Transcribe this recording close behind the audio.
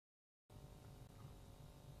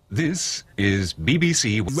This is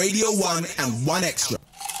BBC Radio 1 and 1 Extra.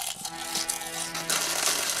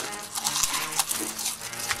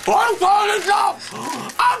 I'm calling up!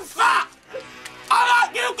 I'm fat! I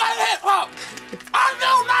like UK hip-hop! I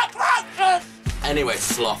do not practice! Anyway,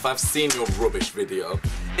 Sloth, I've seen your rubbish video.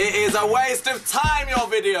 It is a waste of time, your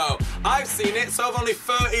video! I've seen it, so have only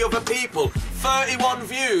 30 other people. 31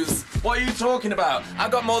 views! What are you talking about?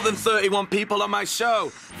 I've got more than 31 people on my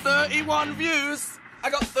show. 31 views? I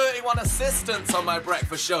got 31 assistants on my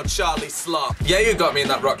breakfast show, Charlie Sloth. Yeah, you got me in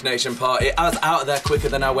that Rock Nation party. I was out of there quicker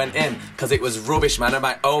than I went in, because it was rubbish, man, at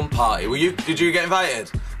my own party. Did you get invited?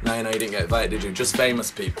 No, you didn't get invited, did you? Just famous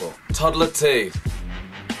people. Toddla tea.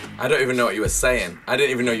 I don't even know what you were saying. I didn't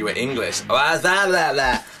even know you were English.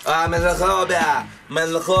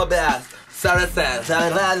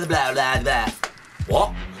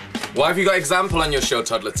 What? Why have you got example on your show,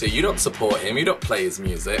 Toddla T? You don't support him, you don't play his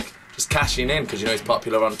music. Just cashing in because you know he's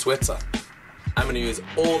popular on Twitter. I'm going to use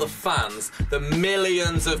all the fans, the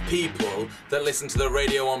millions of people that listen to the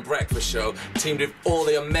Radio 1 breakfast show, teamed with all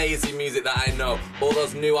the amazing music that I know, all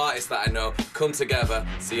those new artists that I know, come together.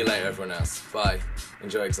 See you later, everyone else. Bye.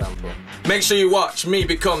 Enjoy example. Make sure you watch me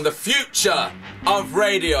become the future of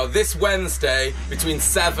radio this Wednesday between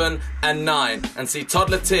 7 and 9 and see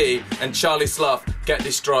Toddla T and Charlie Sloth get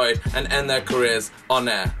destroyed and end their careers on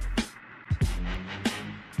air.